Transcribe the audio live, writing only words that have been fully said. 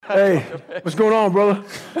Hey, what's going on, brother?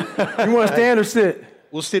 You want to stand or sit?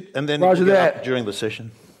 We'll sit and then Roger we'll get that. up during the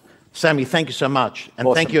session. Sammy, thank you so much. And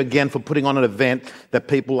Awesome. thank you again for putting on an event that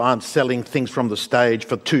people aren't selling things from the stage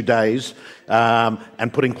for 2 days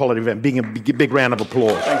and putting quality event. Being a big round of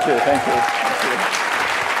applause. Thank you.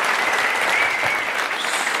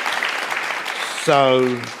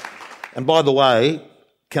 So, and by the way,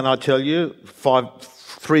 can I tell you,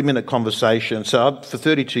 3-minute conversation. So for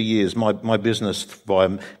 32 years, my business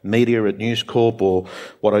via media at News Corp or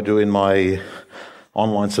what I do in my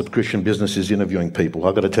online subscription business is interviewing people.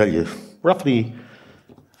 I've got to tell you, roughly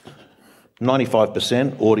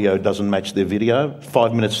 95% audio doesn't match their video.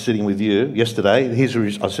 5 minutes sitting with you yesterday,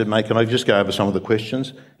 I said, mate, can I just go over some of the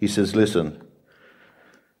questions? He says, listen,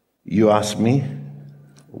 you ask me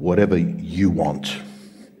whatever you want.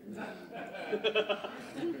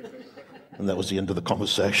 And that was the end of the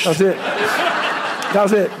conversation. That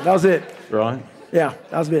was it. Right? Yeah,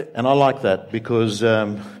 that was it. And I like that because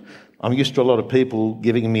I'm used to a lot of people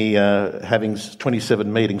giving me, having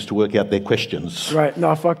 27 meetings to work out their questions. Right.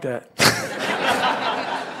 No, fuck that.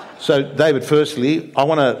 So, David, firstly, I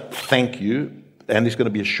want to thank you, and it's going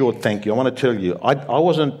to be a short thank you. I want to tell you, I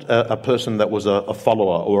wasn't a person that was a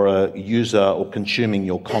follower or a user or consuming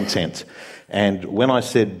your content. And when I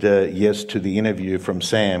said yes to the interview from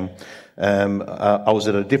Sam, I was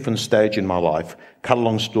at a different stage in my life. Cut a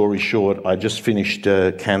long story short, I just finished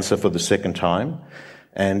cancer for the second time.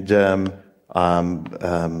 And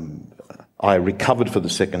I recovered for the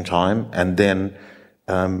second time, and then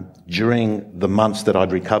during the months that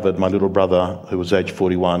I'd recovered, my little brother, who was age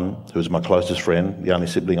 41, who was my closest friend, the only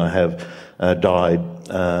sibling I have, died.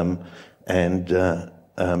 And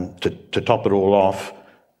to top it all off,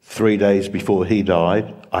 3 days before he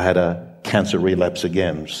died, I had a cancer relapse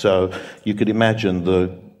again. So you could imagine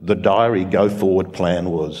the diary go-forward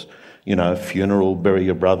plan was, funeral, bury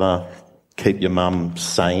your brother, keep your mum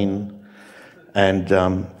sane, and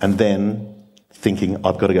then thinking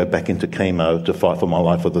I've got to go back into chemo to fight for my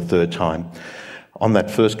life for the third time. On that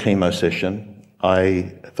first chemo session,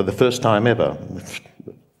 for the first time ever,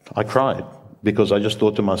 I cried because I just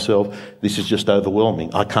thought to myself, this is just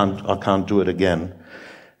overwhelming. I can't do it again.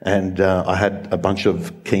 And I had a bunch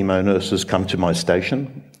of chemo nurses come to my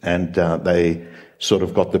station, and they sort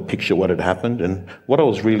of got the picture what had happened. And what I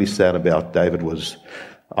was really sad about, David, was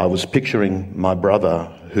I was picturing my brother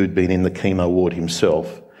who'd been in the chemo ward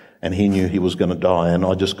himself, and he knew he was going to die. And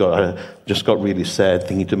I just got really sad,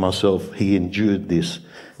 thinking to myself, he endured this,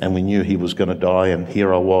 and we knew he was going to die, and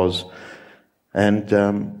here I was. And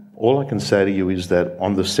all I can say to you is that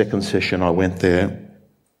on the second session I went there,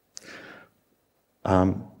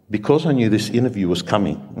 because I knew this interview was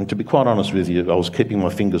coming, and to be quite honest with you, I was keeping my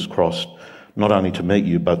fingers crossed, not only to meet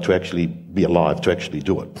you, but to actually be alive, to actually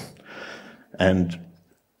do it. And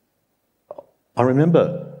I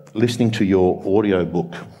remember listening to your audio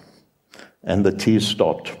book, and the tears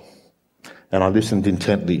stopped, and I listened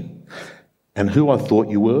intently. And who I thought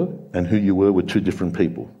you were and who you were two different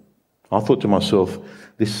people. I thought to myself,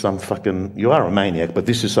 this is some fucking, you are a maniac, but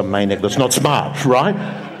this is some maniac that's not smart, right?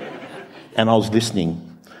 And I was listening,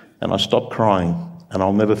 and I stopped crying, and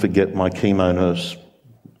I'll never forget my chemo nurse.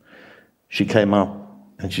 She came up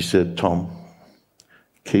and she said, Tom,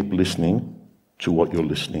 keep listening to what you're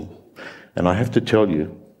listening. And I have to tell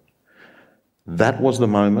you, that was the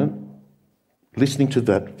moment, listening to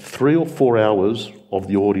that 3 or 4 hours of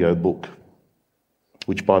the audio book,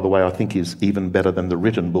 which, by the way, I think is even better than the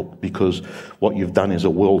written book, because what you've done is a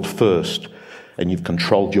world first, and you've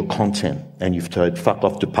controlled your content, and you've told fuck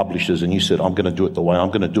off to publishers, and you said, I'm going to do it the way I'm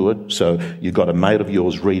going to do it. So you got a mate of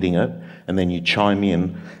yours reading it, and then you chime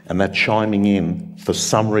in, and that chiming in, for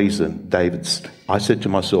some reason, I said to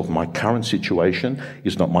myself, my current situation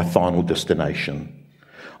is not my final destination.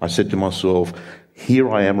 I said to myself, here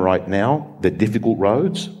I am right now, they're difficult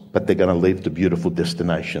roads, but they're going to lead to beautiful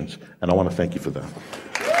destinations. And I want to thank you for that.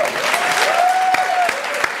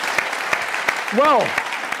 Well,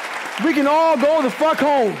 we can all go the fuck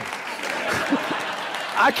home.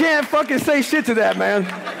 I can't fucking say shit to that, man.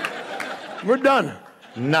 We're done.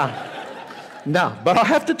 No, but I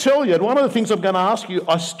have to tell you, and one of the things I'm going to ask you,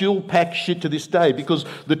 I still pack shit to this day, because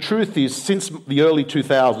the truth is, since the early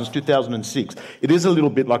 2000s, 2006, it is a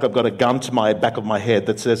little bit like I've got a gun to my back of my head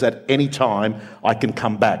that says at any time I can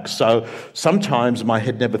come back. So sometimes my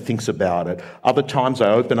head never thinks about it. Other times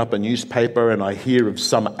I open up a newspaper and I hear of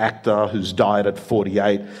some actor who's died at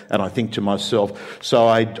 48, and I think to myself, so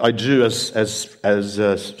I do, as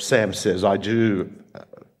Sam says, I do.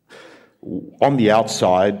 On the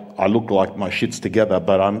outside, I look like my shit's together,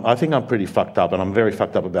 but I think I'm pretty fucked up, and I'm very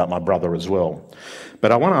fucked up about my brother as well.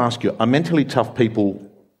 But I want to ask you, are mentally tough people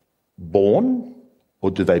born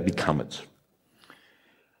or do they become it?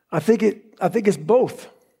 I think it's both.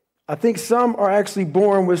 I think some are actually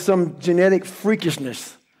born with some genetic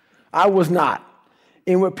freakishness. I was not.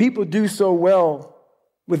 And what people do so well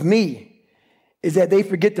with me is that they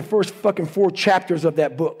forget the first fucking 4 chapters of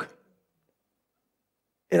that book.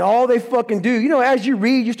 And all they fucking do, as you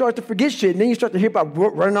read, you start to forget shit. And then you start to hear about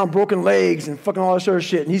running on broken legs and fucking all that sort of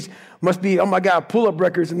shit. And must be, oh my God, pull-up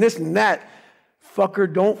records and this and that.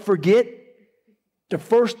 Fucker, don't forget the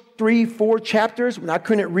first 3-4 chapters when I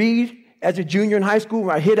couldn't read as a junior in high school,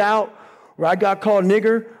 where I hid out, where I got called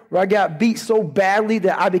nigger, where I got beat so badly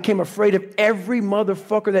that I became afraid of every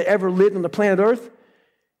motherfucker that ever lived on the planet Earth.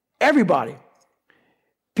 Everybody.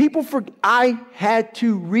 I had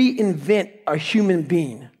to reinvent a human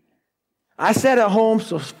being. I sat at home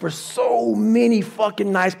for so many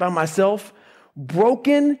fucking nights by myself,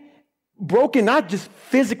 broken, not just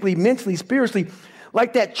physically, mentally, spiritually,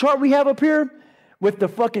 like that chart we have up here with the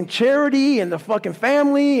fucking charity and the fucking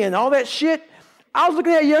family and all that shit. I was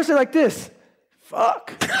looking at it yesterday like this.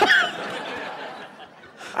 Fuck.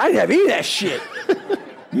 I didn't have any of that shit.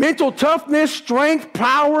 Mental toughness, strength,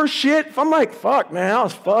 power, shit. I'm like, fuck, man, I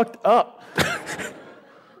was fucked up.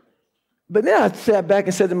 But then I sat back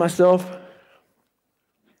and said to myself,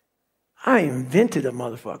 I invented a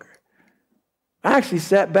motherfucker. I actually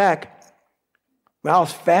sat back when I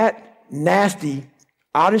was fat, nasty,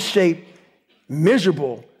 out of shape,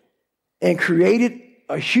 miserable, and created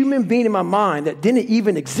a human being in my mind that didn't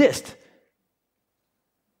even exist.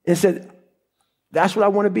 And said, that's what I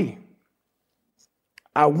want to be.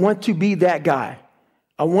 I want to be that guy.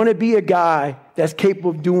 I want to be a guy that's capable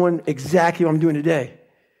of doing exactly what I'm doing today.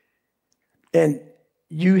 And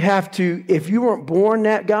you have to, if you weren't born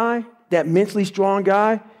that guy, that mentally strong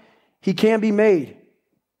guy, he can be made.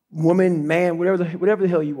 Woman, man, whatever the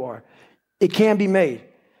hell you are. It can be made.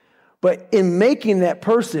 But in making that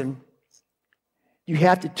person, you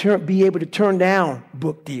have to be able to turn down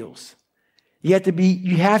book deals. You have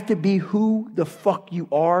to be who the fuck you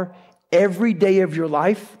are every day of your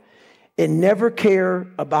life and never care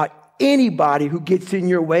about anybody who gets in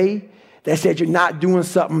your way that says you're not doing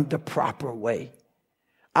something the proper way.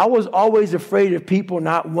 I was always afraid of people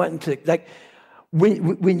not wanting to, like,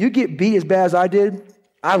 when you get beat as bad as I did,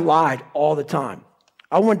 I lied all the time.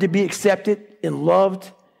 I wanted to be accepted and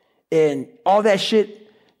loved and all that shit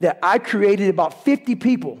that I created about 50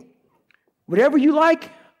 people. Whatever you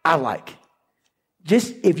like, I like.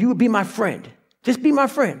 Just if you would be my friend, just be my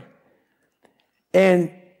friend.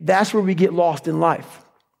 And that's where we get lost in life.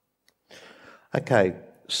 Okay,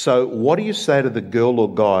 so what do you say to the girl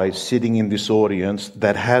or guy sitting in this audience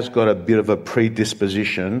that has got a bit of a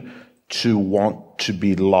predisposition to want to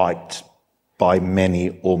be liked by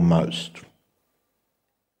many or most?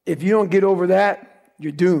 If you don't get over that,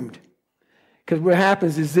 you're doomed. Because what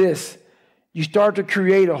happens is this. You start to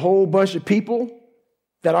create a whole bunch of people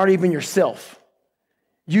that aren't even yourself.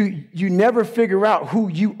 You never figure out who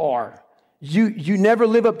you are. You never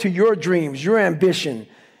live up to your dreams, your ambition.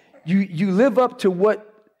 You live up to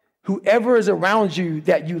what whoever is around you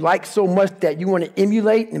that you like so much that you want to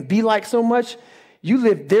emulate and be like so much, you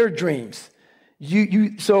live their dreams.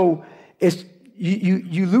 You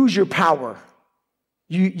lose your power.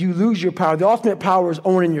 You lose your power. The ultimate power is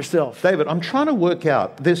owning yourself. David, I'm trying to work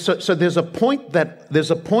out. There's a point that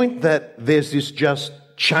there's this just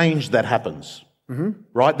change that happens. Mm-hmm.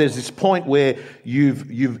 Right? There's this point where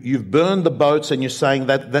you've burned the boats and you're saying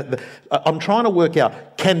that I'm trying to work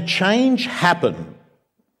out, can change happen?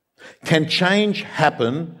 Can change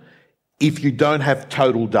happen if you don't have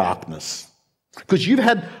total darkness? Because you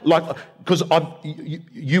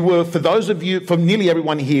were, for those of you, for nearly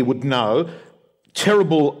everyone here would know,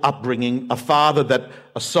 terrible upbringing, a father that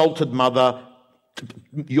assaulted mother.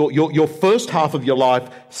 Your first half of your life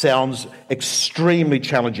sounds extremely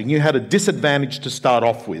challenging. You had a disadvantage to start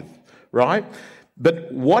off with, right?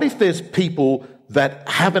 But what if there's people that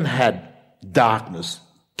haven't had darkness?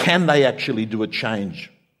 Can they actually do a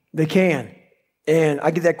change? They can. And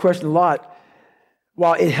I get that question a lot.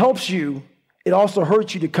 While it helps you, it also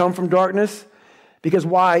hurts you to come from darkness. Because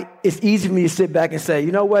why? It's easy for me to sit back and say,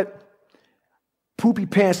 you know what? Poopy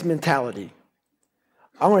pants mentality.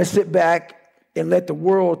 I want to sit back and let the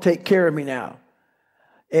world take care of me now.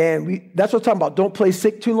 And that's what I'm talking about. Don't play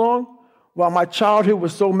sick too long. While my childhood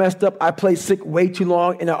was so messed up, I played sick way too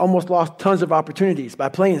long, and I almost lost tons of opportunities by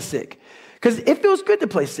playing sick. Because it feels good to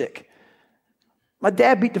play sick. My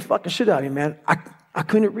dad beat the fucking shit out of me, man. I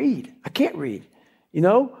couldn't read. I can't read. You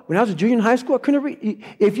know, when I was a junior in high school, I couldn't read.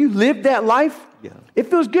 If you live that life, yeah, it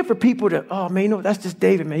feels good for people to, oh, man, you know, that's just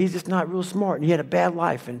David, man. He's just not real smart, and he had a bad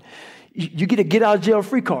life. And you get a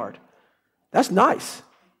get-out-of-jail-free card. That's nice.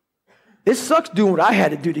 It sucks doing what I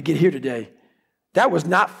had to do to get here today. That was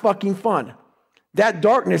not fucking fun. That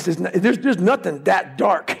darkness is not, there's nothing that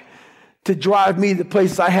dark to drive me to the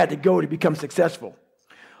places I had to go to become successful.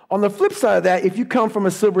 On the flip side of that, if you come from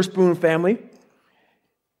a silver spoon family,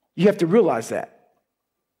 you have to realize that.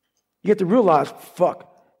 You have to realize,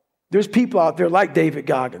 fuck, there's people out there like David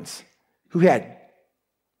Goggins who had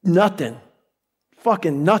nothing,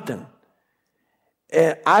 fucking nothing.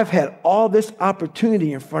 And I've had all this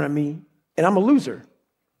opportunity in front of me, and I'm a loser.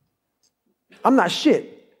 I'm not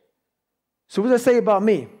shit. So what does that say about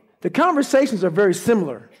me? The conversations are very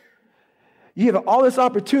similar. You have all this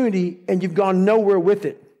opportunity, and you've gone nowhere with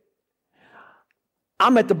it.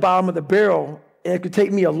 I'm at the bottom of the barrel, and it could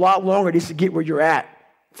take me a lot longer just to get where you're at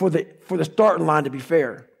for the starting line, to be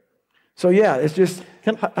fair. So yeah, it's just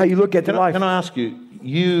how you look at the life. Can I ask you,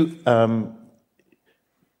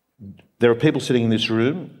 there are people sitting in this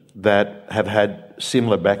room that have had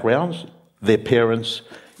similar backgrounds. Their parents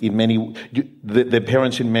in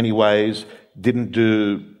many ways didn't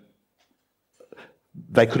do,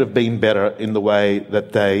 they could have been better in the way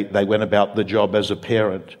that they went about the job as a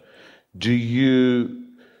parent.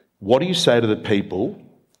 What do you say to the people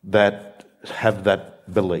that have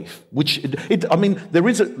that belief? There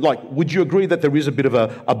is would you agree that there is a bit of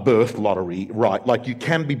a birth lottery, right? Like you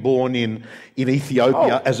can be born in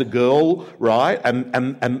Ethiopia as a girl, right?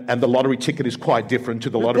 And the lottery ticket is quite different to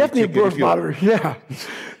the lottery ticket. Definitely a birth lottery, yeah.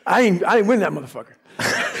 I didn't win that motherfucker.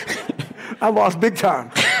 I lost big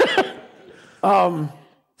time.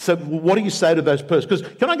 So what do you say to those persons?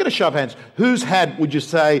 Because can I get a show of hands? Who's had, would you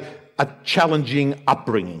say, a challenging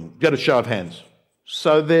upbringing? Get a show of hands.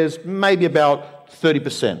 So there's maybe about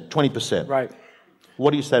 30%, 20%. Right. What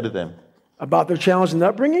do you say to them? About their challenging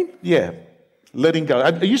upbringing? Yeah. Letting go.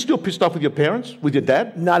 Are you still pissed off with your parents, with your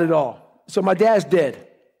dad? Not at all. So my dad's dead.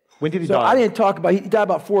 When did he die? I didn't talk about, he died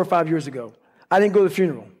about 4 or 5 years ago. I didn't go to the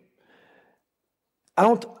funeral.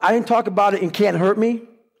 I didn't talk about it in Can't Hurt Me.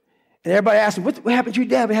 And everybody asked me, what happened to your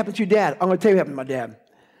dad? What happened to your dad? I'm going to tell you what happened to my dad.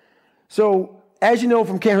 So, as you know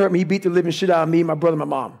from Can't Hurt Me, he beat the living shit out of me, my brother, my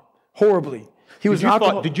mom. Horribly.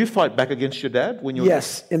 Did you fight back against your dad when you were...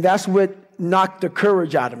 Yes, and that's what knocked the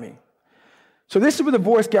courage out of me. So this is where the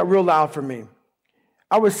voice got real loud for me.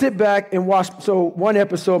 I would sit back and watch. So one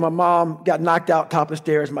episode, my mom got knocked out top of the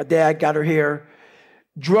stairs. My dad got her hair,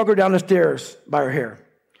 drug her down the stairs by her hair.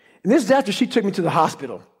 And this is after she took me to the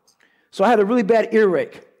hospital. So I had a really bad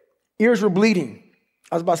earache. Ears were bleeding.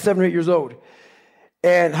 I was about 7 or 8 years old.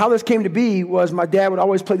 And how this came to be was my dad would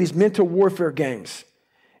always play these mental warfare games.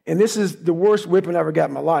 And this is the worst whipping I ever got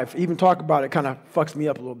in my life. Even talk about it kind of fucks me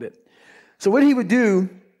up a little bit. So what he would do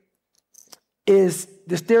is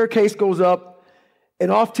the staircase goes up,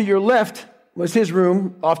 and off to your left was his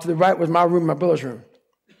room. Off to the right was my room, my brother's room.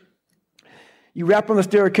 You wrap on the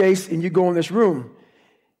staircase, and you go in this room.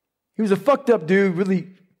 He was a fucked up dude, really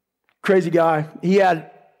crazy guy. He had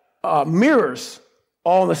mirrors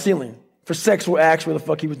all on the ceiling for sexual acts, what the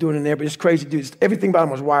fuck he was doing in there, but this crazy dude, everything about him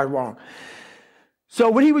was wired wrong. So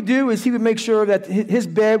what he would do is he would make sure that his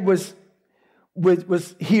bed was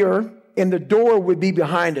here and the door would be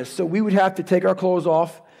behind us. So we would have to take our clothes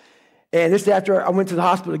off. And this is after I went to the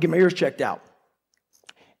hospital to get my ears checked out.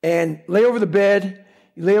 And lay over the bed,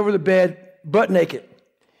 butt naked.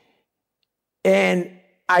 And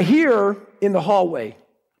I hear in the hallway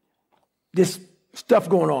this stuff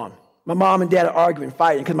going on. My mom and dad are arguing,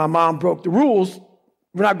 fighting, because my mom broke the rules.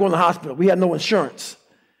 We're not going to the hospital. We had no insurance.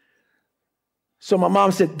 So my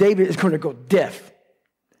mom said, David is going to go deaf.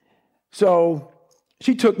 So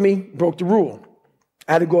she took me, broke the rule.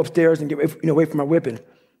 I had to go upstairs and get away from my whipping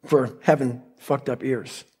for having fucked up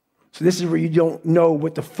ears. So this is where you don't know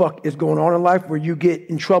what the fuck is going on in life, where you get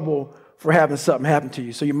in trouble for having something happen to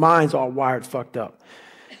you. So your mind's all wired fucked up.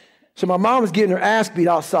 So my mom was getting her ass beat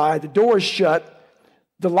outside. The door is shut.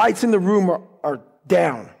 The lights in the room are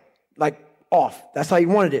down, like off. That's how he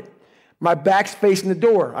wanted it. My back's facing the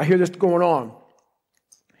door. I hear this going on.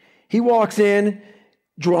 He walks in,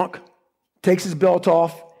 drunk, takes his belt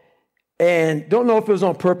off, and don't know if it was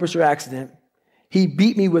on purpose or accident. He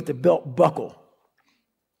beat me with the belt buckle.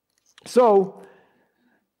 So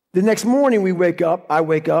the next morning I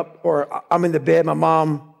wake up, or I'm in the bed, my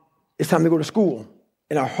mom, it's time to go to school.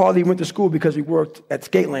 And I hardly went to school because we worked at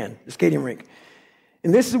Skateland, the skating rink.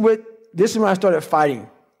 And this is when I started fighting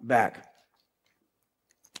back.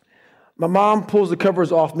 My mom pulls the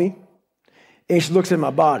covers off me, and she looks at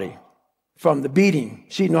my body from the beating.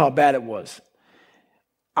 She didn't know how bad it was.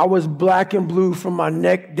 I was black and blue from my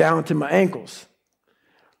neck down to my ankles.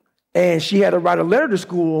 And she had to write a letter to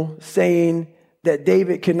school saying that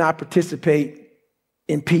David cannot participate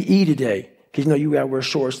in PE today because you got to wear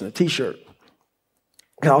shorts and a T-shirt.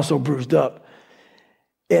 And also bruised up.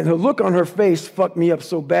 And the look on her face fucked me up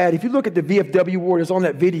so bad. If you look at the VFW award, it's on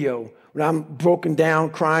that video when I'm broken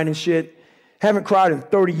down, crying and shit. Haven't cried in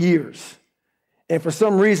 30 years. And for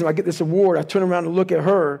some reason, I get this award, I turn around to look at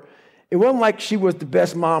her. It wasn't like she was the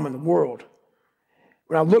best mom in the world.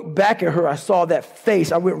 When I looked back at her, I saw that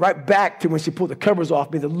face. I went right back to when she pulled the covers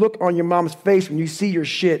off me. The look on your mom's face when you see your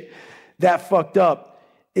shit that fucked up,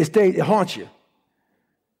 it haunts you.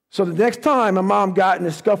 So the next time my mom got in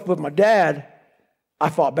a scuffle with my dad, I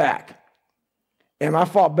fought back. And when I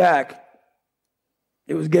fought back,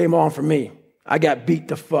 it was game on for me. I got beat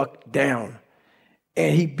the fuck down.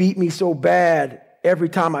 And he beat me so bad every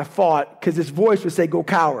time I fought because his voice would say, go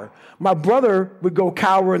cower. My brother would go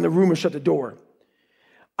cower in the room and shut the door.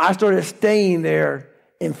 I started staying there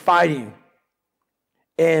and fighting.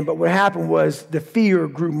 But what happened was the fear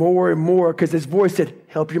grew more and more because his voice said,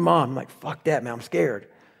 help your mom. I'm like, fuck that, man, I'm scared.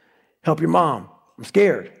 Help your mom. I'm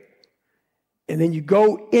scared. And then you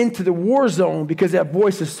go into the war zone because that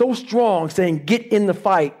voice is so strong saying, get in the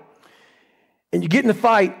fight. And you get in the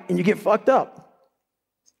fight and you get fucked up.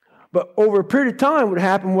 But over a period of time, what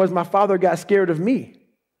happened was my father got scared of me.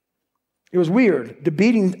 It was weird. The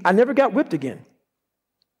beating, I never got whipped again.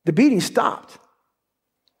 The beating stopped.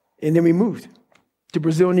 And then we moved to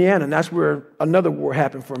Brazil, Indiana, and that's where another war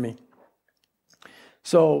happened for me.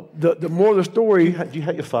 So the moral of the story... Do you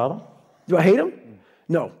hate your father? Do I hate him?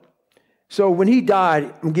 No. So when he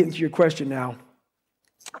died, I'm getting to your question now.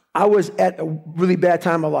 I was at a really bad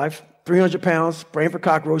time in my life, 300 pounds, praying for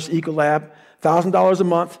cockroaches, Ecolab, $1,000 a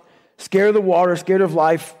month, scared of the water, scared of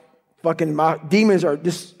life. Fucking my demons are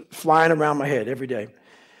just flying around my head every day.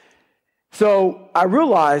 So I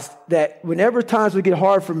realized that whenever times would get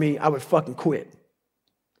hard for me, I would fucking quit.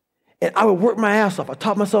 And I would work my ass off. I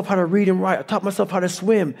taught myself how to read and write. I taught myself how to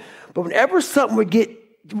swim. But whenever something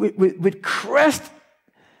would crest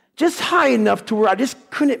just high enough to where I just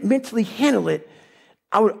couldn't mentally handle it,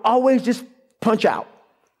 I would always just punch out.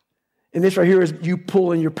 And this right here is you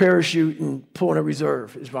pulling your parachute and pulling a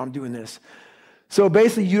reserve is why I'm doing this. So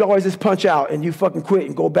basically, you always just punch out and you fucking quit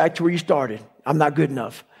and go back to where you started. I'm not good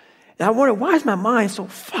enough. And I wondered, why is my mind so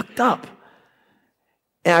fucked up?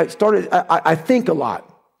 And I think a lot.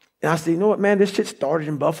 And I said, you know what, man, this shit started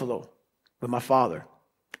in Buffalo with my father.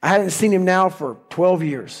 I hadn't seen him now for 12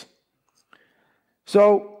 years.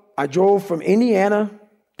 So I drove from Indiana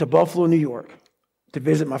to Buffalo, New York to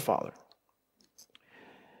visit my father.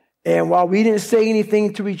 And while we didn't say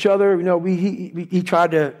anything to each other, he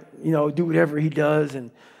tried to, do whatever he does.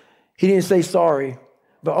 And he didn't say sorry,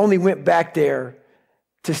 but only went back there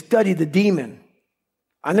to study the demon.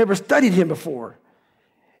 I never studied him before.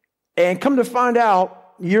 And come to find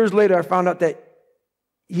out, years later, I found out that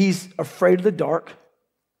he's afraid of the dark.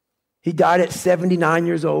 He died at 79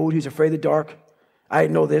 years old. He was afraid of the dark. I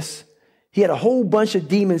didn't know this. He had a whole bunch of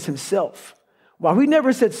demons himself. While he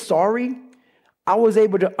never said sorry, I was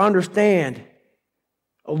able to understand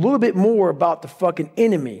a little bit more about the fucking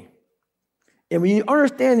enemy. And when you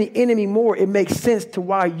understand the enemy more, it makes sense to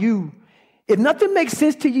why if nothing makes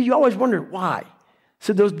sense to you, you always wonder why.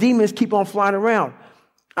 So those demons keep on flying around.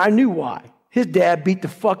 I knew why. His dad beat the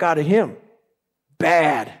fuck out of him.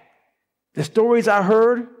 Bad. The stories I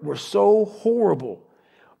heard were so horrible.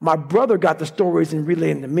 My brother got the stories and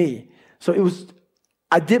relayed them to me. So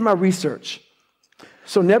I did my research.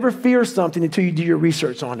 So never fear something until you do your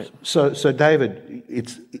research on it. So David,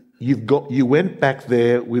 you went back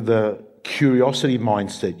there with a curiosity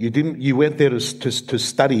mindset. You went there to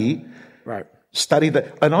study. Right. Study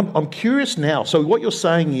that. And I'm curious now. So what you're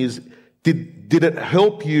saying is, did it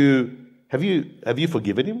help you? Have you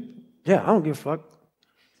forgiven him? Yeah, I don't give a fuck.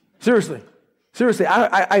 Seriously.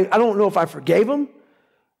 I don't know if I forgave him.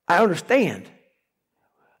 I understand.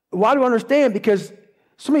 Why do I understand? Because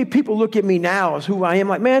so many people look at me now as who I am.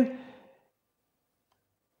 Like, man,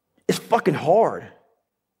 it's fucking hard.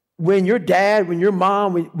 When your dad, when your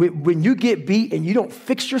mom, when you get beat and you don't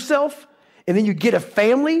fix yourself, and then you get a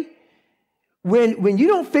family, when you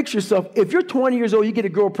don't fix yourself, if you're 20 years old, you get a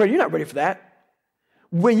girl pregnant, you're not ready for that.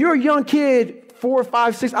 When you're a young kid, 4,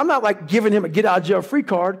 5, 6, I'm not like giving him a get out of jail free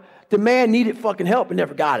card. The man needed fucking help and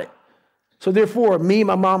never got it. So therefore, me,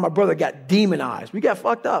 my mom, my brother got demonized. We got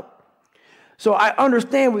fucked up. So I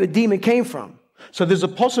understand where the demon came from. So there's a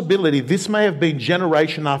possibility this may have been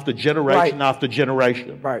generation after generation after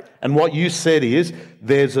generation. Right. And what you said is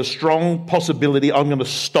there's a strong possibility I'm going to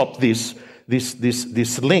stop this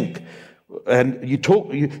link. And you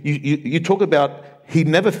talk about he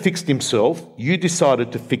never fixed himself. You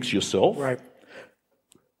decided to fix yourself. Right.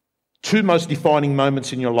 2 most defining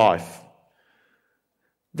moments in your life.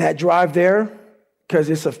 That drive there, because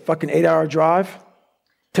it's a fucking 8-hour drive,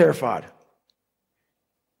 terrified.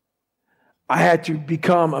 I had to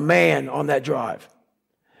become a man on that drive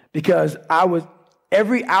because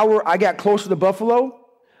every hour I got closer to Buffalo,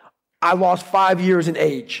 I lost 5 years in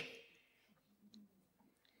age.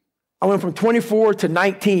 I went from 24 to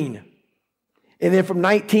 19, and then from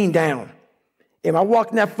 19 down. If I walked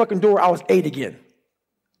in that fucking door, I was 8 again.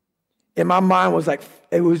 And my mind was like,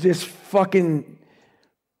 it was just fucking,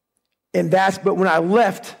 but when I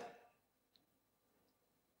left,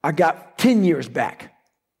 I got 10 years back.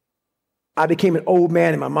 I became an old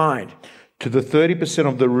man in my mind. To the 30%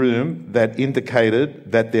 of the room that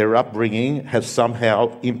indicated that their upbringing has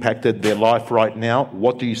somehow impacted their life right now,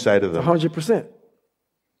 what do you say to them? 100%.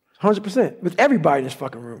 100%. With everybody in this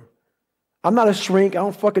fucking room. I'm not a shrink. I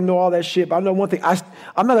don't fucking know all that shit. But I know one thing.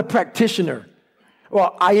 I'm not a practitioner.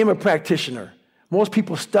 Well, I am a practitioner. Most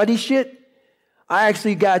people study shit. I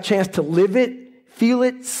actually got a chance to live it, feel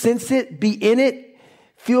it, sense it, be in it,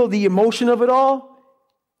 feel the emotion of it all.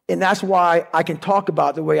 And that's why I can talk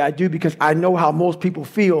about the way I do, because I know how most people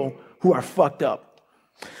feel who are fucked up.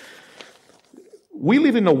 We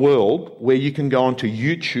live in a world where you can go onto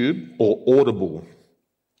YouTube or Audible,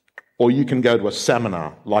 or you can go to a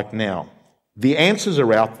seminar like now. The answers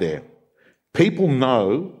are out there. People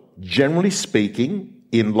know, generally speaking,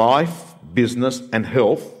 in life, business, and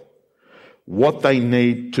health, what they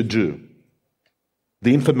need to do.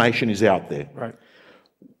 The information is out there. Right.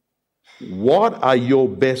 What are your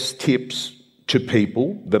best tips to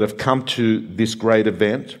people that have come to this great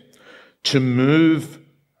event to move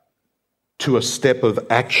to a step of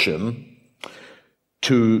action,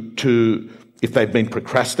 to if they've been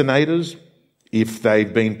procrastinators, if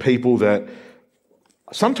they've been people that...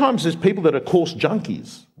 Sometimes there's people that are course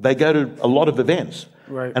junkies. They go to a lot of events.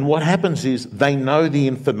 Right. And what happens is they know the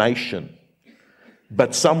information,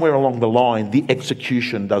 but somewhere along the line, the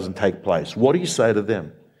execution doesn't take place. What do you say to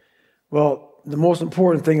them? Well, the most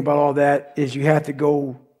important thing about all that is you have to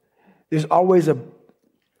go, there's always a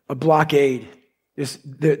blockade.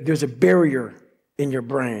 There's a barrier in your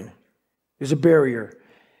brain. There's a barrier.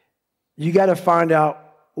 You got to find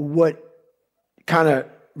out what kind of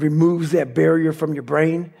removes that barrier from your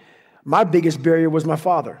brain. My biggest barrier was my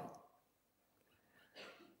father.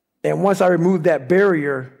 And once I removed that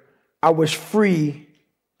barrier, I was free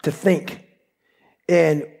to think.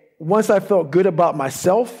 And once I felt good about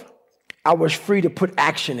myself, I was free to put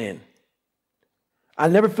action in. I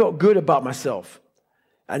never felt good about myself.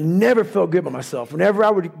 I never felt good about myself. Whenever I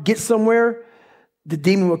would get somewhere, the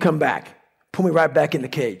demon would come back, put me right back in the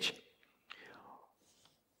cage.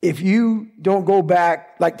 If you don't go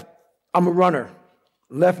back, like I'm a runner,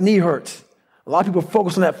 left knee hurts. A lot of people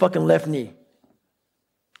focus on that fucking left knee.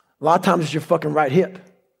 A lot of times it's your fucking right hip.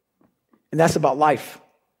 And that's about life.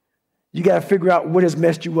 You got to figure out what has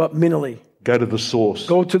messed you up mentally. Go to the source.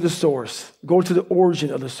 Go to the source. Go to the origin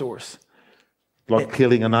of the source. Like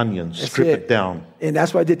peeling an onion, strip it down. And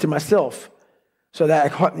that's what I did to myself. So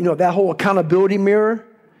that, that whole accountability mirror.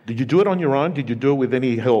 Did you do it on your own? Did you do it with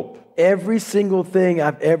any help? Every single thing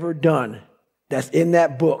I've ever done that's in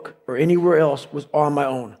that book or anywhere else was on my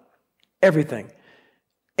own. Everything.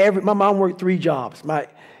 My mom worked 3 jobs.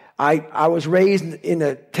 I was raised in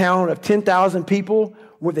a town of 10,000 people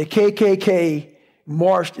where the KKK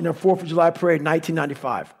marched in the 4th of July parade in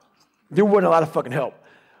 1995. There wasn't a lot of fucking help.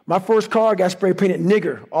 My first car got spray painted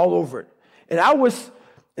nigger all over it. And I was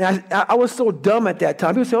so dumb at that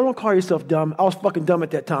time. People say, oh, don't call yourself dumb. I was fucking dumb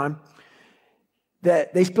at that time.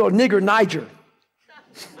 That they spelled nigger Niger.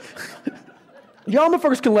 Y'all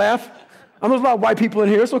motherfuckers can laugh. I know there's a lot of white people in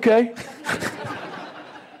here. It's okay.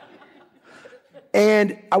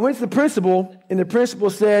 And I went to the principal, and the principal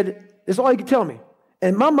said, that's all you can tell me.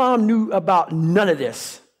 And my mom knew about none of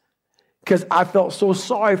this because I felt so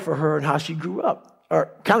sorry for her and how she grew up,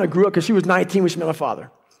 or kind of grew up because she was 19 when she met my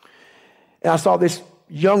father. And I saw this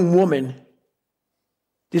young woman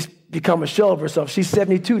just become a shell of herself. She's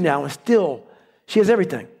 72 now, and still, she has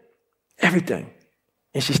everything. Everything.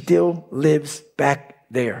 And she still lives back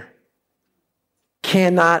there.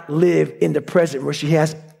 Cannot live in the present where she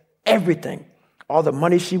has everything. All the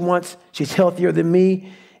money she wants. She's healthier than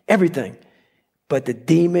me. Everything. But the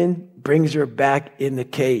demon brings her back in the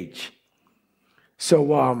cage.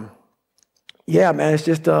 So, yeah, man, it's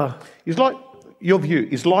just... It's like, your view,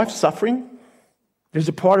 is life suffering? There's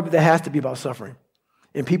a part of it that has to be about suffering.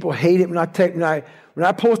 And people hate it when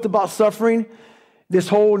I post about suffering, this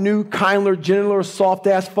whole new kindler, gentler,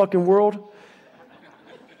 soft-ass fucking world,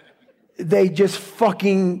 they just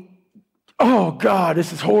fucking, oh, God,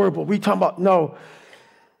 this is horrible. We talking about, no.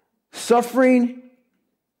 Suffering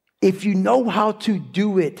if you know how to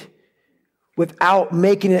do it without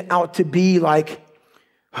making it out to be like,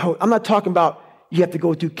 oh, I'm not talking about you have to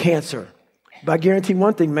go through cancer. But I guarantee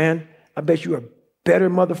one thing, man, I bet you're a better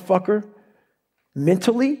motherfucker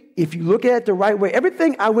mentally if you look at it the right way.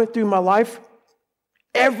 Everything I went through in my life,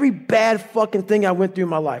 every bad fucking thing I went through in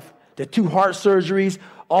my life, the 2 heart surgeries,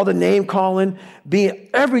 all the name calling, being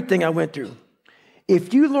everything I went through.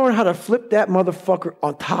 If you learn how to flip that motherfucker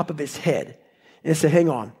on top of his head and say, hang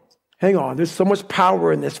on, there's so much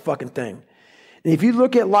power in this fucking thing. And if you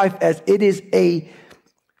look at life as it is a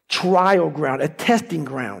trial ground, a testing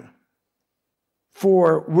ground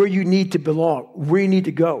for where you need to belong, where you need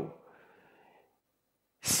to go,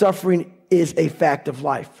 suffering is a fact of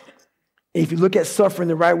life. And if you look at suffering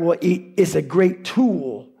the right way, it's a great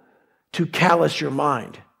tool to callous your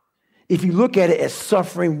mind. If you look at it as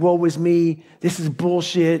suffering, woe is me, this is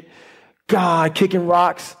bullshit, God, kicking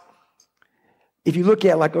rocks. If you look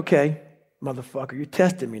at it like, okay, motherfucker, you're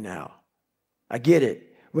testing me now. I get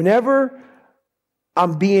it. Whenever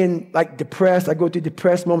I'm being like depressed, I go through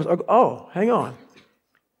depressed moments, I go, oh, hang on.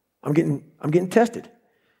 I'm getting tested.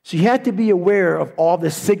 So you have to be aware of all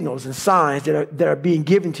the signals and signs that are being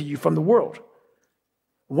given to you from the world.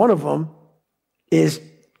 One of them is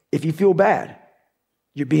if you feel bad,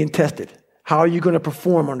 you're being tested. How are you going to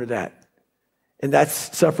perform under that? And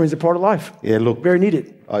that's suffering is a part of life. Yeah, look, very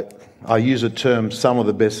needed. I use a term, some of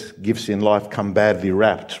the best gifts in life come badly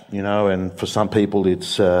wrapped, and for some people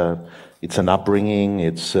it's an upbringing,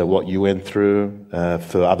 it's what you went through.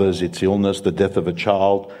 For others, it's illness, the death of a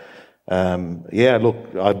child. Look,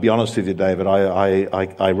 I'll be honest with you, David, I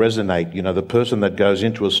resonate. The person that goes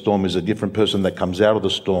into a storm is a different person that comes out of the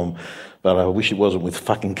storm, but I wish it wasn't with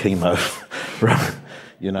fucking chemo. Right?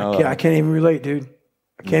 I can't even relate, dude.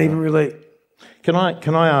 I can't even relate. Can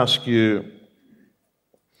I ask you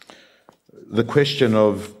the question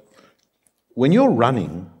of, when you're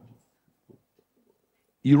running,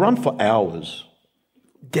 you run for hours.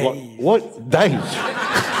 Days. What days?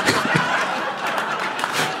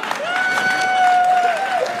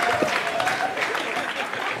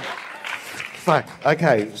 Fuck.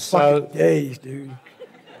 Okay, so fucking days, dude.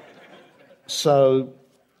 So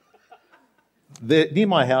near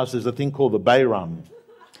my house there's a thing called the Bay Run.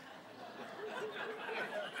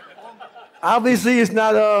 Obviously, it's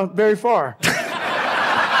not very far.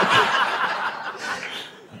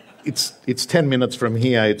 It's 10 minutes from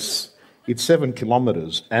here. It's 7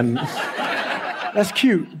 kilometers, and that's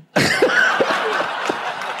cute.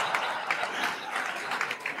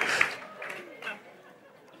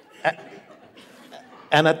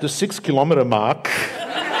 And at the 6 kilometer mark,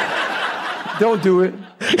 don't do it.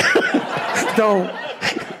 Don't.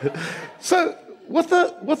 So what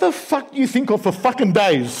the fuck do you think of for fucking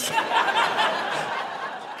days?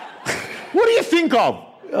 What do you think of?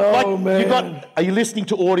 Oh, man. Are you listening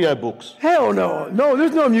to audiobooks? Hell no. No,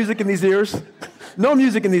 there's no music in these ears. No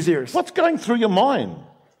music in these ears. What's going through your mind?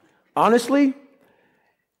 Honestly,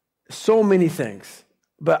 so many things.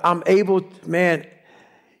 But I'm able to, man,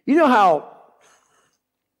 you know how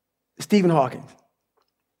Stephen Hawking,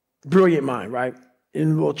 brilliant mind, right?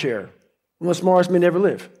 In a wheelchair. One of the smartest men to ever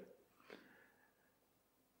live.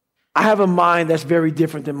 I have a mind that's very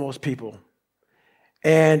different than most people.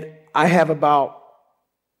 And I have about,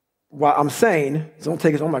 while I'm sane, so don't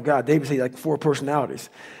take it, oh my God, David said like 4 personalities.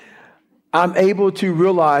 I'm able to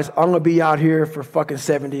realize I'm going to be out here for fucking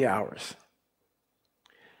 70 hours.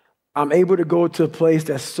 I'm able to go to a place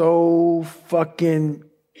that's so fucking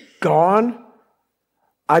gone,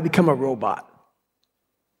 I become a robot.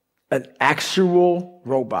 An actual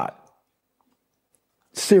robot.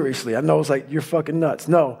 Seriously, I know it's like, you're fucking nuts.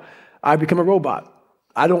 No, I become a robot.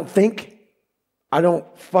 I don't think. I don't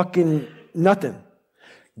fucking nothing.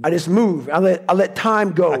 I just move. I let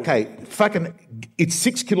time go. Okay, fucking, it's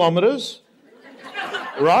 6 kilometers,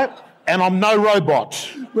 right? And I'm no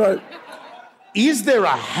robot. Right. Is there a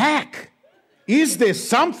hack? Is there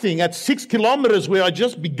something at 6 kilometers where I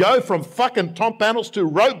just go from fucking Tom Panels to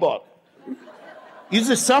robot? Is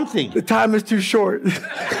there something? The time is too short.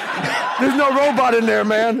 There's no robot in there,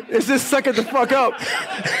 man. It's just suck it the fuck up.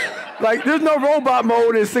 Like, there's no robot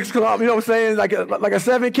mode in 6 kilometers. You know what I'm saying? Like a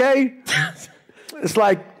 7K. It's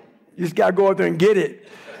like, you just got to go out there and get it.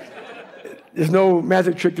 There's no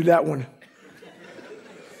magic trick to that one.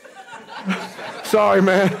 Sorry,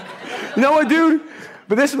 man. You know what, dude?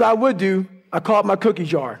 But this is what I would do. I call it my cookie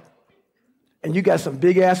jar. And you got some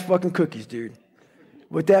big-ass fucking cookies, dude.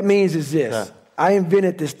 What that means is this. Yeah. I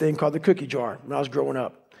invented this thing called the cookie jar when I was growing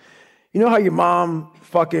up. You know how your mom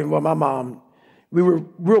my mom, we were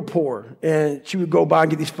real poor, and she would go buy and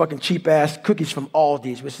get these fucking cheap-ass cookies from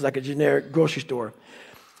Aldi's, which is like a generic grocery store.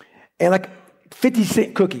 and like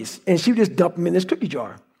 50-cent cookies, and she would just dump them in this cookie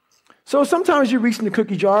jar. So sometimes you reach in the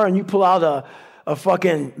cookie jar and you pull out a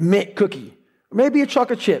fucking mint cookie, or maybe a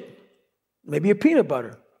chocolate chip, maybe a peanut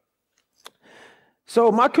butter.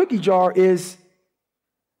 So my cookie jar is,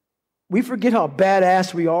 we forget how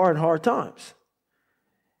badass we are in hard times.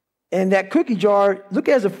 And that cookie jar, look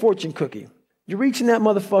at it as a fortune cookie. You reach in that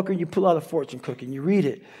motherfucker, you pull out a fortune cookie, and you read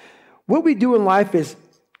it. What we do in life is,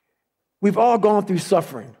 we've all gone through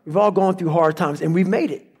suffering. We've all gone through hard times, and we've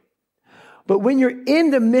made it. But when you're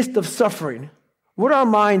in the midst of suffering, what our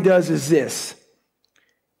mind does is this.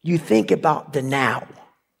 You think about the now,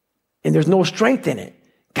 and there's no strength in it.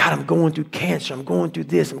 God, I'm going through cancer. I'm going through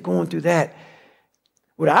this. I'm going through that.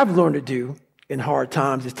 What I've learned to do in hard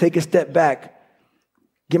times is take a step back,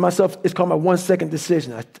 give myself, it's called my 1-second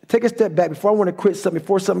decision. I take a step back before I want to quit something,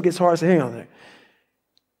 before something gets hard, I say, hang on there.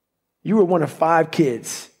 You were one of 5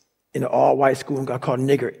 kids in an all-white school and got called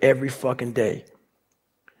nigger every fucking day.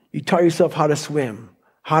 You taught yourself how to swim,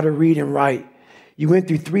 how to read and write. You went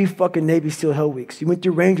through 3 fucking Navy SEAL Hell Weeks. You went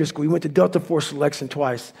through Ranger School. You went to Delta Force selection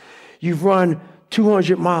twice. You've run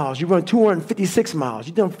 200 miles. You've run 256 miles.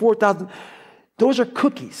 You've done 4,000. Those are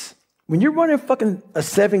cookies. When you're running fucking a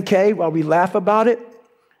 7K while we laugh about it,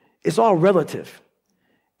 it's all relative.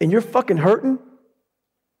 And you're fucking hurting.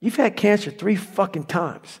 You've had cancer 3 fucking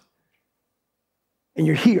times. And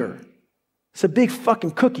you're here. It's a big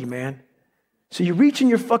fucking cookie, man. So you reach in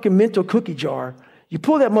your fucking mental cookie jar, you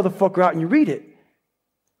pull that motherfucker out and you read it.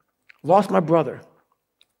 Lost my brother.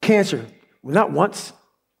 Cancer. Well, not once,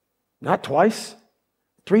 not twice,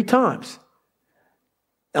 3 times.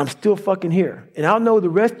 I'm still fucking here. And I'll know the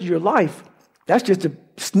rest of your life. That's just a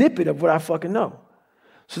snippet of what I fucking know.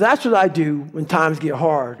 So that's what I do when times get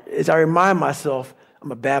hard, is I remind myself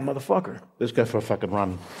I'm a bad motherfucker. Let's go for a fucking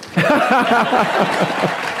run.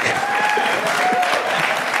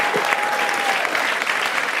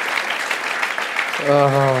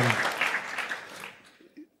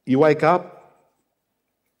 You wake up.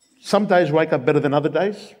 Some days wake up better than other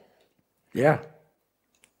days. Yeah.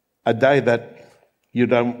 A day that you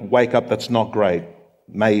don't wake up that's not great.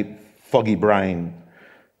 May foggy brain.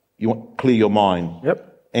 You want clear your mind. Yep.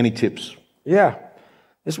 Any tips? Yeah.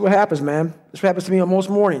 This is what happens, man. This is what happens to me on most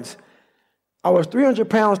mornings. I was 300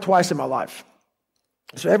 pounds twice in my life.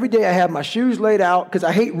 So every day I have my shoes laid out because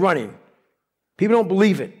I hate running. People don't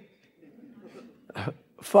believe it.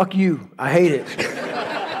 Fuck you. I hate it.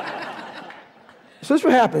 So this is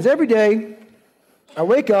what happens. Every day I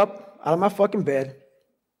wake up out of my fucking bed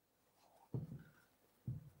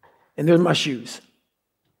and there's my shoes.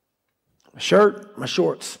 My shirt, my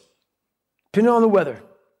shorts. Depending on the weather.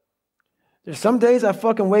 There's some days I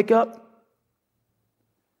fucking wake up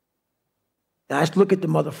and I just look at the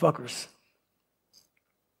motherfuckers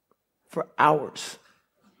for hours.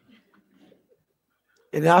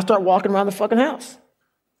 And then I start walking around the fucking house.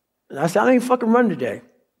 And I say, I don't even fucking run today.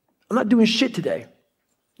 I'm not doing shit today.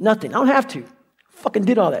 Nothing. I don't have to. Fucking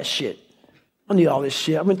did all that shit. I don't need all this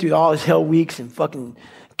shit. I went through all this hell weeks and fucking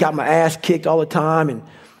got my ass kicked all the time and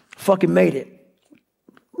fucking made it.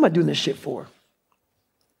 What am I doing this shit for?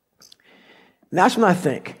 And that's when I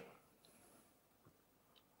think.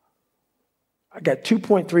 I got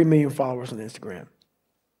 2.3 million followers on Instagram.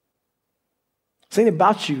 This ain't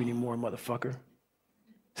about you anymore, motherfucker.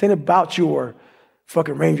 This ain't about your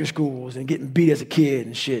fucking ranger schools and getting beat as a kid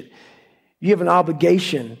and shit. You have an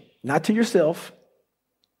obligation, not to yourself,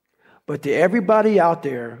 but to everybody out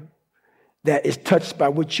there that is touched by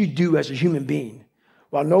what you do as a human being.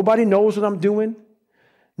 While nobody knows what I'm doing,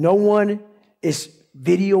 no one is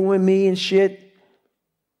videoing me and shit,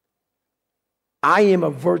 I am a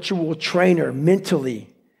virtual trainer mentally.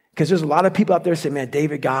 Because there's a lot of people out there saying, man,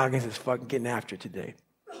 David Goggins is fucking getting after it today.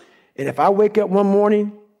 And if I wake up one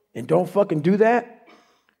morning and don't fucking do that,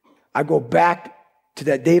 I go back to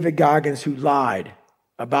that David Goggins who lied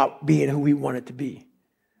about being who he wanted to be.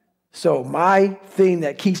 So my thing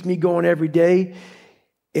that keeps me going every day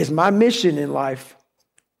is my mission in life.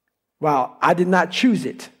 Wow, I did not choose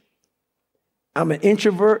it. I'm an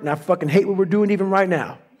introvert and I fucking hate what we're doing even right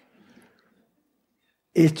now.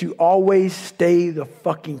 Is to always stay the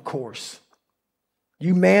fucking course.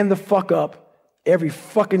 You man the fuck up every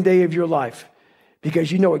fucking day of your life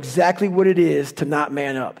because you know exactly what it is to not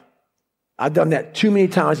man up. I've done that too many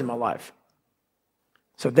times in my life.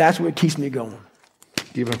 So that's what keeps me going.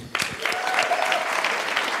 Give him.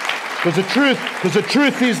 Because the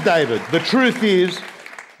truth is, David, the truth is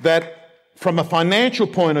that from a financial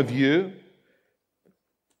point of view,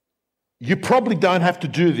 you probably don't have to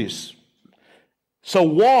do this. So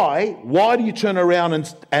why do you turn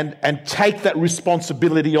around and take that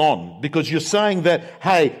responsibility on? Because you're saying that,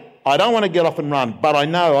 hey, I don't want to get off and run, but I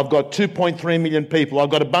know I've got 2.3 million people. I've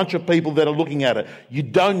got a bunch of people that are looking at it.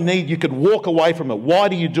 You could walk away from it. Why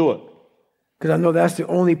do you do it? Because I know that's the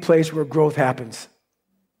only place where growth happens.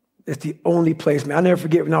 It's the only place, man. I'll never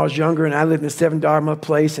forget when I was younger and I lived in a $7 a month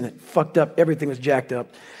place and it fucked up. Everything was jacked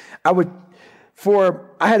up. I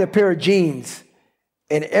had a pair of jeans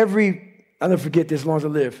and I'll never forget this as long as I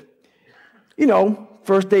live. You know,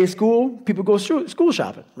 first day of school, people go school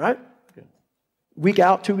shopping, right? Okay. Week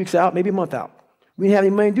out, 2 weeks out, maybe a month out. We didn't have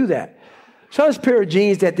any money to do that. So I had this pair of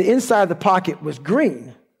jeans that the inside of the pocket was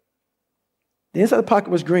green. The inside of the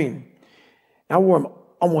pocket was green. And I wore them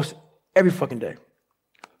almost every fucking day.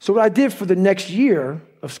 So what I did for the next year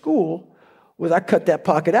of school was I cut that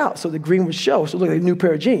pocket out so the green would show, so it looked like a new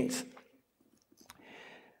pair of jeans.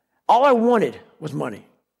 All I wanted was money.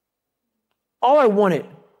 All I wanted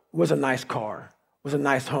was a nice car, was a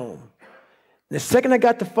nice home. And the second I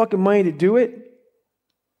got the fucking money to do it,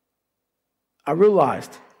 I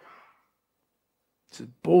realized this is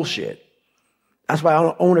bullshit. That's why I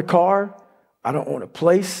don't own a car. I don't own a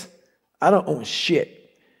place. I don't own shit.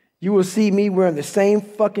 You will see me wearing the same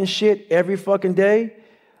fucking shit every fucking day.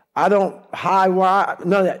 I don't hide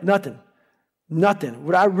none of that, nothing. Nothing.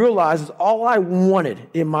 What I realized is all I wanted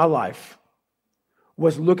in my life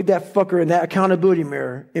was look at that fucker in that accountability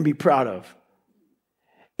mirror and be proud of.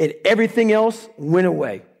 And everything else went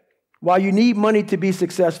away. While you need money to be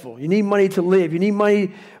successful, you need money to live, you need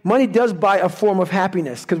money. Money does buy a form of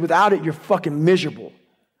happiness because without it, you're fucking miserable.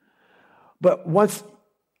 But once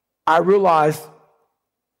I realized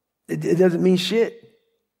it doesn't mean shit.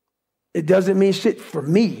 It doesn't mean shit for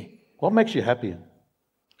me. What makes you happy?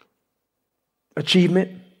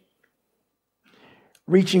 Achievement,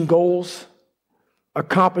 reaching goals,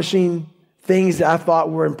 accomplishing things that I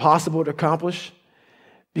thought were impossible to accomplish.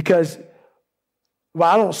 Because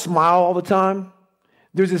while I don't smile all the time,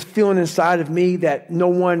 there's this feeling inside of me that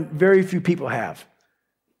very few people have.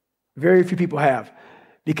 Very few people have.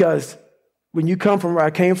 Because when you come from where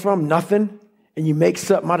I came from, nothing, and you make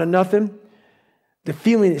something out of nothing, the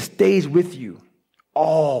feeling, it stays with you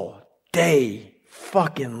all day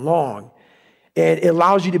fucking long. And it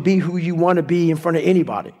allows you to be who you want to be in front of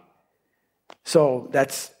anybody. So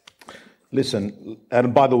that's... Listen,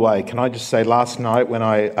 and by the way, can I just say, last night when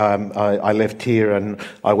I left here and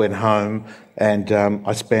I went home and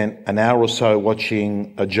I spent an hour or so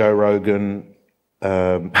watching a Joe Rogan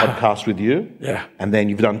podcast with you. Yeah. And then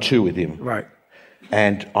you've done 2 with him. Right.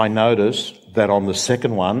 And I noticed that on the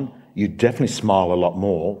second one, you definitely smile a lot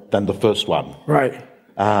more than the first one. Right.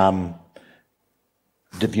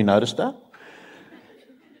 Did you notice that?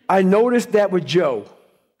 I noticed that with Joe.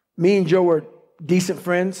 Me and Joe were decent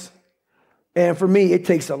friends. And for me, it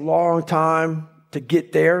takes a long time to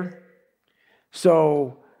get there.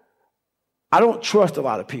 So I don't trust a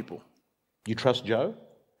lot of people. You trust Joe?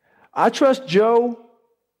 I trust Joe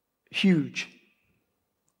huge.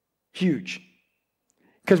 Huge.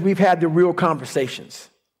 Because we've had the real conversations.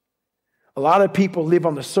 A lot of people live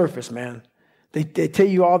on the surface, man. They tell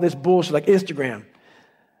you all this bullshit, like Instagram.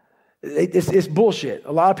 It's bullshit.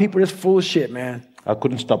 A lot of people are just full of shit, man. I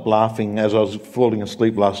couldn't stop laughing as I was falling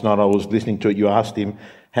asleep last night. I was listening to it. You asked him,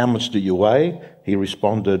 how much do you weigh? He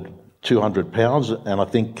responded, 200 pounds. And I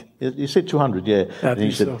think, you said 200, yeah. And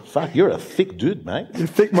he said, fuck, you're a thick dude, mate. You're a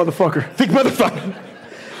thick motherfucker. Thick motherfucker.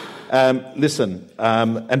 Listen,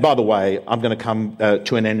 and by the way, I'm going to come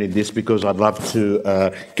to an end in this because I'd love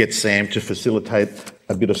to get Sam to facilitate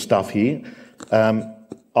a bit of stuff here. I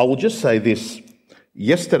will just say this.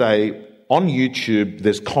 Yesterday, on YouTube,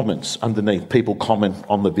 there's comments underneath. People comment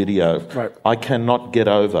on the video. Right. I cannot get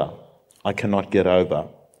over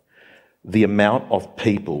the amount of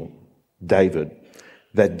people, David,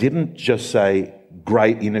 that didn't just say,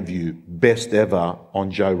 great interview, best ever on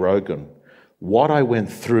Joe Rogan. What I went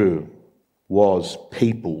through was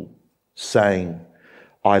people saying,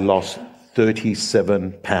 I lost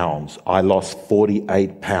 37 pounds. I lost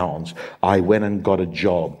 48 pounds. I went and got a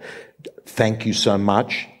job. Thank you so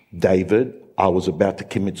much, David. I was about to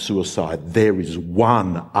commit suicide. There is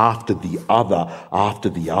one after the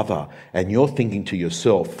other. And you're thinking to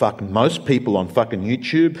yourself, fuck, most people on fucking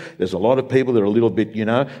YouTube, there's a lot of people that are a little bit,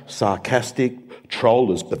 sarcastic,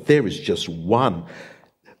 trollers, but there is just one.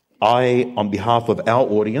 I, on behalf of our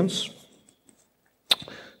audience,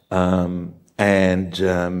 you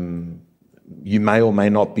may or may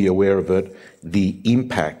not be aware of it, the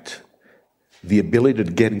impact, the ability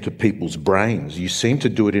to get into people's brains. You seem to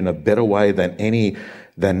do it in a better way than any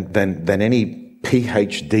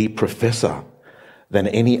PhD professor, than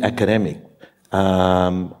any academic.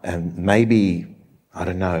 And maybe, I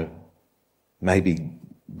don't know, maybe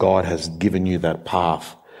God has given you that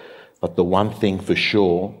path. But the one thing for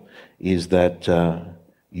sure is that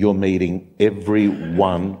you're meeting every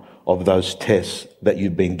one of those tests that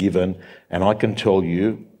you've been given. And I can tell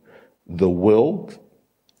you, the world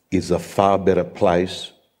is a far better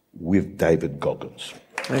place with David Goggins.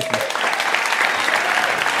 Thank you.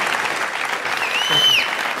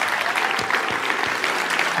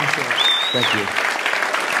 Thank you. Thank you.